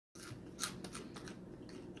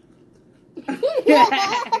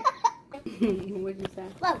What'd you say?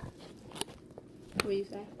 Look. What'd you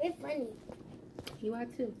say? It's funny. You are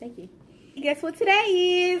too. Thank you. Guess what today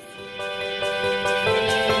is?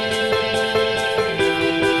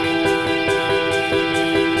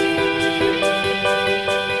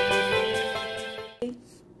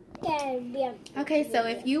 Okay, so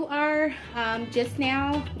if you are just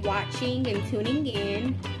now watching and tuning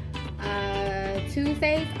in,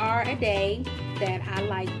 Tuesdays are a day that I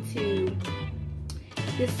like to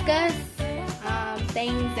discuss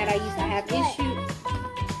things that I used to have issues.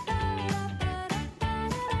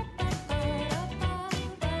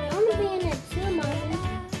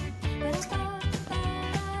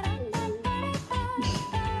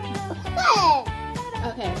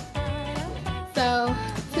 Okay, so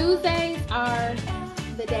Tuesdays are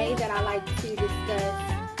the day that I like to discuss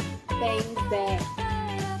things that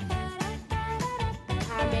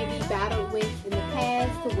I maybe battled with in the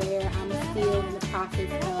past, to where I'm still in the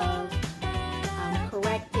process of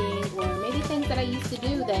correcting, or maybe things that I used to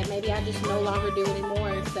do that maybe I just no longer do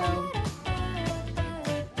anymore. So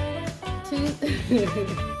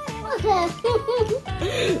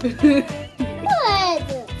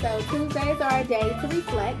So Tuesdays are a day to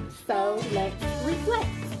reflect, so let's reflect.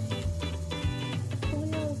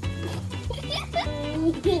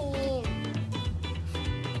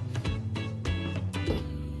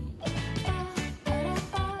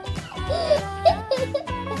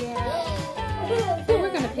 Yeah. So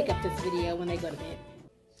we're gonna pick up this video when they go to bed.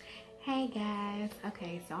 Hey guys,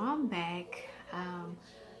 okay, so I'm back.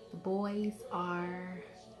 The boys are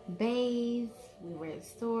bathed, we read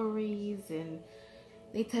stories, and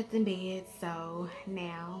they tucked in bed, so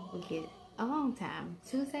now we get alone time.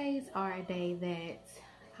 Tuesdays are a day that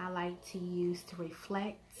I like to use to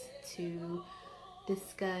reflect, to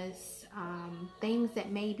discuss things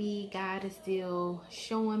that maybe God is still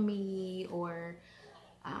showing me, or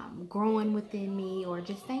growing within me, or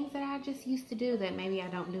just things that I just used to do that maybe I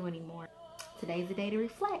don't do anymore. Today's the day to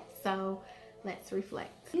reflect, so let's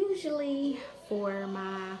reflect. Usually for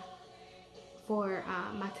my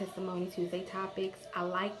Testimony Tuesday topics, I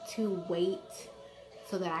like to wait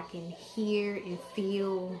so that I can hear and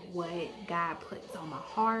feel what God puts on my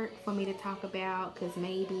heart for me to talk about, because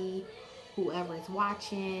maybe whoever is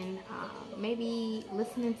watching, maybe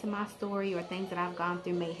listening to my story or things that I've gone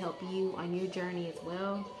through may help you on your journey as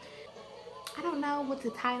well. I don't know what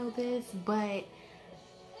to title this, but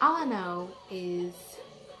all I know is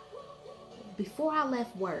before I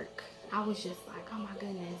left work, I was just like, oh my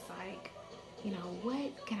goodness, like, you know,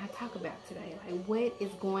 what can I talk about today? Like, what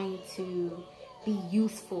is going to be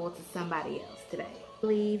useful to somebody else today? I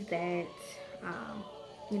believe that,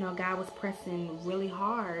 you know, God was pressing really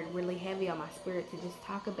hard, really heavy on my spirit to just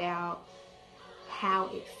talk about how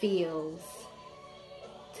it feels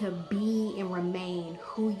to be and remain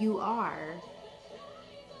who you are,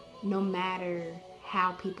 no matter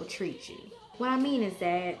how people treat you. What I mean is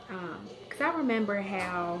that, because I remember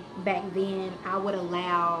how back then I would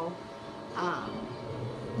allow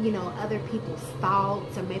you know, other people's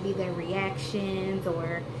thoughts, or maybe their reactions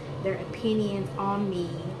or their opinions on me.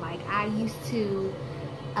 Like, I used to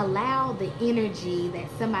allow the energy that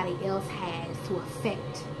somebody else has to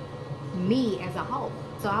affect me as a whole.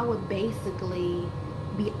 So I would basically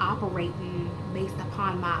be operating based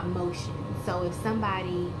upon my emotions. So if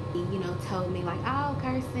somebody, you know, told me like, oh,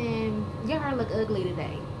 Kirsten, your hair look ugly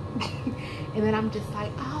today. And then I'm just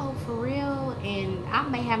like, oh, for real? And I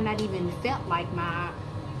may have not even felt like my,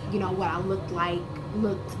 you know, what I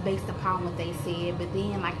looked based upon what they said. But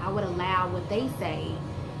then, like, I would allow what they say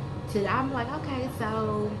to, I'm like, okay,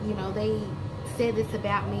 so, you know, they said this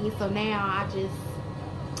about me, so now I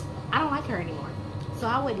don't like her anymore. So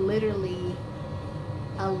I would literally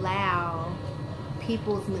allow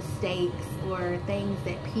people's mistakes or things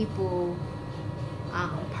that people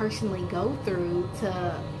personally go through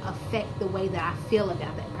to affect the way that I feel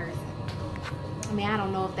about that person. I mean, I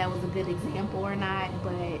don't know if that was a good example or not,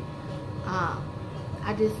 but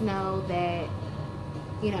I just know that,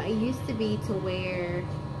 you know, it used to be to where,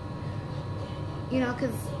 you know,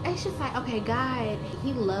 because it's just like, okay, God,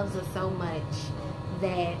 he loves us so much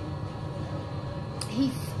that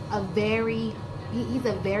he's a very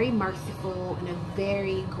merciful and a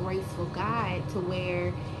very graceful God, to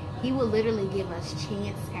where he will literally give us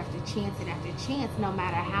chance after chance and after chance, no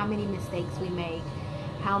matter how many mistakes we make,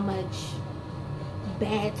 how much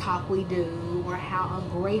bad talk we do, or how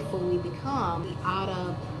ungrateful we become. We ought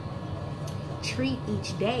to treat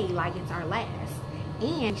each day like it's our last,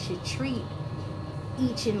 and we should treat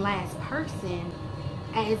each and last person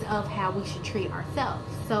as of how we should treat ourselves.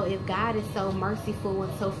 So if God is so merciful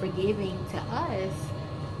and so forgiving to us,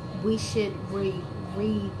 we should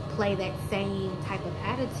replay that same type of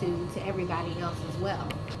attitude to everybody else as well.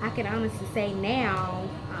 I can honestly say now,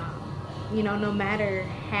 you know, no matter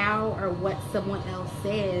how or what someone else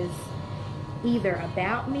says, either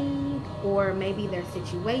about me or maybe their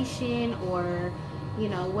situation or, you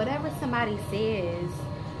know, whatever somebody says,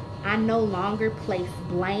 I no longer place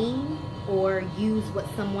blame or use what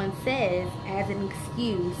someone says as an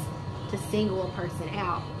excuse to single a person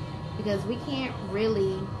out. Because we can't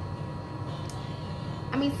really,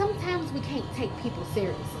 I mean, sometimes we can't take people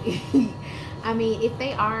seriously. I mean, if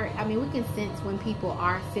they are, I mean, we can sense when people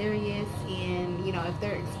are serious and, you know, if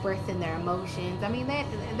they're expressing their emotions. I mean, that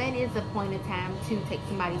is a point in time to take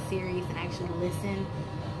somebody serious and actually listen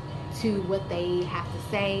to what they have to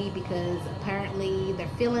say, because apparently their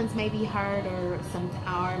feelings may be hurt,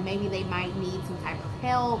 or maybe they might need some type of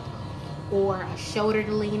help or a shoulder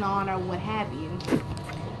to lean on or what have you.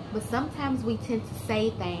 But sometimes we tend to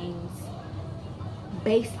say things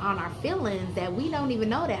based on our feelings that we don't even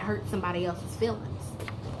know that hurt somebody else's feelings.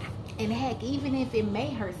 And heck, even if it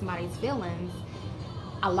may hurt somebody's feelings,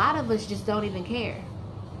 a lot of us just don't even care.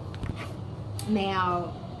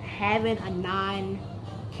 Now, having a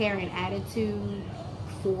non-caring attitude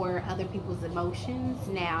for other people's emotions,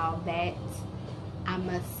 now that I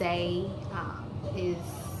must say is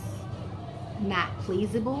not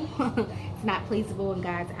pleasable. It's not pleasable in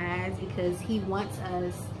God's eyes, because He wants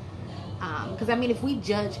us, because I mean, if we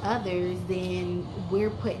judge others, then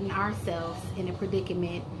we're putting ourselves in a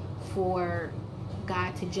predicament for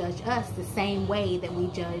God to judge us the same way that we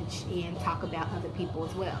judge and talk about other people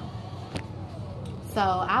as well. So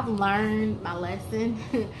I've learned my lesson.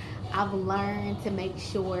 I've learned to make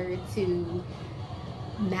sure to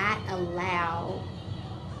not allow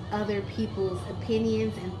other people's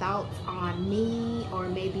opinions and thoughts on me, or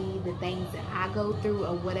maybe the things that I go through,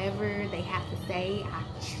 or whatever they have to say. I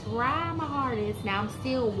try my hardest. Now, I'm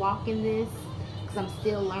still walking this because I'm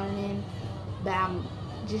still learning, but I'm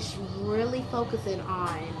just really focusing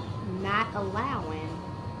on not allowing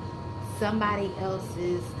somebody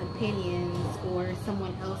else's opinions or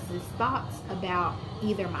someone else's thoughts about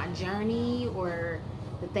either my journey or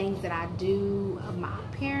the things that I do, of my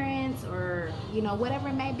appearance, or, you know, whatever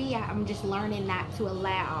it may be. I'm just learning not to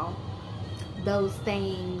allow those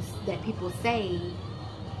things that people say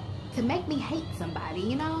to make me hate somebody,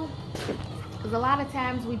 you know? Because a lot of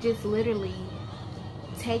times we just literally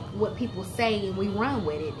take what people say and we run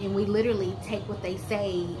with it, and we literally take what they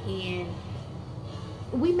say, and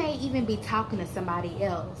we may even be talking to somebody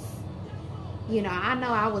else. You know, I know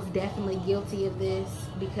I was definitely guilty of this,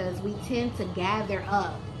 because we tend to gather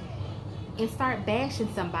up and start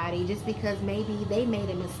bashing somebody just because maybe they made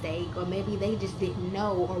a mistake, or maybe they just didn't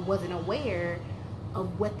know or wasn't aware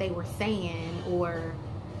of what they were saying, or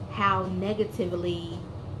how negatively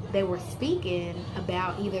they were speaking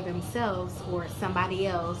about either themselves or somebody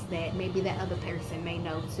else that maybe that other person may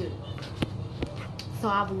know too. So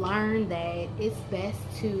I've learned that it's best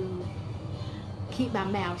to keep my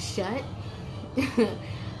mouth shut.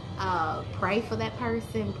 Pray for that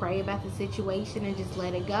person, pray about the situation, and just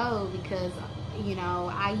let it go. Because, you know,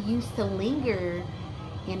 I used to linger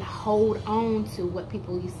and hold on to what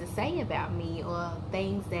people used to say about me, or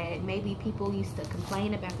things that maybe people used to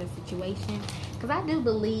complain about their situation. Because I do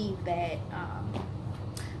believe that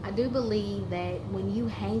when you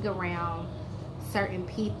hang around certain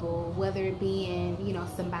people, whether it being, you know,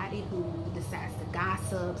 somebody who decides to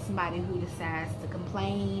gossip, somebody who decides to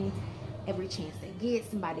complain every chance they get,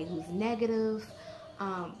 somebody who's negative,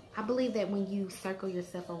 I believe that when you circle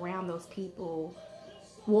yourself around those people,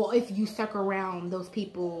 well, if you circle around those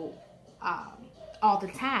people all the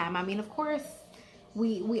time, I mean, of course,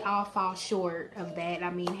 we all fall short of that. I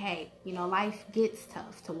mean, hey, you know, life gets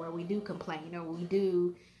tough to where we do complain, or we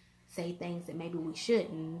do say things that maybe we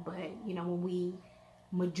shouldn't. But, you know, when we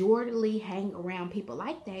majorly hang around people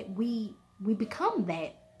like that, we become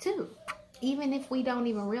that too. Even if we don't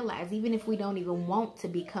even realize, even if we don't even want to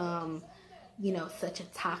become, you know, such a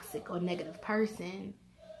toxic or negative person,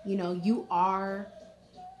 you know, you are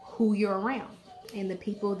who you're around. And the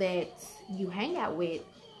people that you hang out with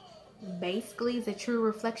basically is a true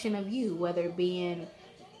reflection of you, whether it being,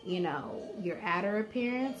 you know, your outer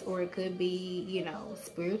appearance, or it could be, you know,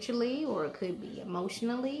 spiritually, or it could be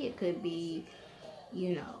emotionally, it could be,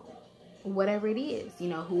 you know, whatever it is. You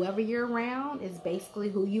know, whoever you're around is basically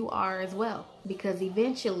who you are as well. Because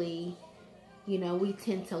eventually, you know, we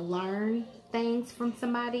tend to learn things from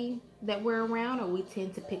somebody that we're around, or we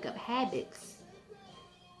tend to pick up habits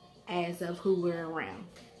as of who we're around.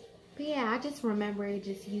 But yeah, I just remember it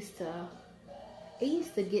used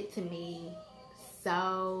to get to me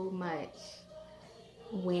so much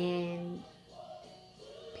when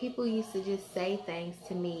people used to just say things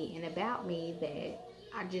to me and about me that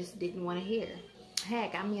I just didn't want to hear.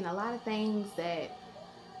 Heck, I mean, a lot of things that,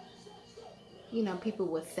 you know, people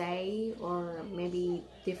would say, or maybe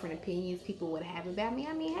different opinions people would have about me.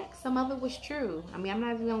 I mean, heck, some of it was true. I mean, I'm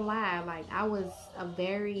not even gonna lie. Like, I was a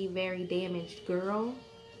very, very damaged girl.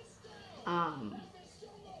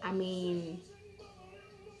 I mean,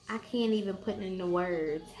 I can't even put into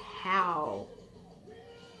words how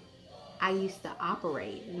I used to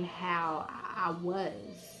operate and how I was.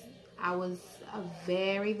 I was a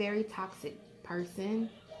very, very toxic person.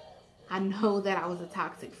 I know that I was a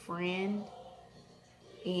toxic friend.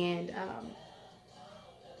 And,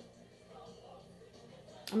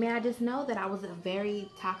 I mean, I just know that I was a very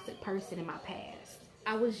toxic person in my past.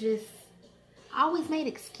 I always made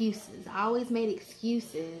excuses. I always made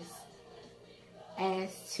excuses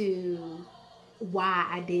as to why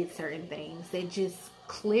I did certain things that just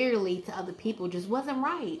clearly to other people just wasn't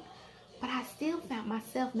right. But I still found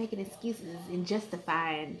myself making excuses and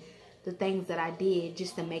justifying the things that I did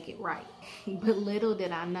just to make it right. But little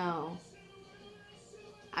did I know,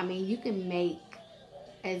 I mean, you can make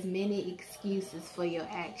as many excuses for your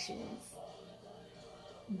actions,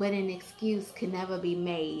 but an excuse can never be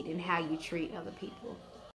made in how you treat other people.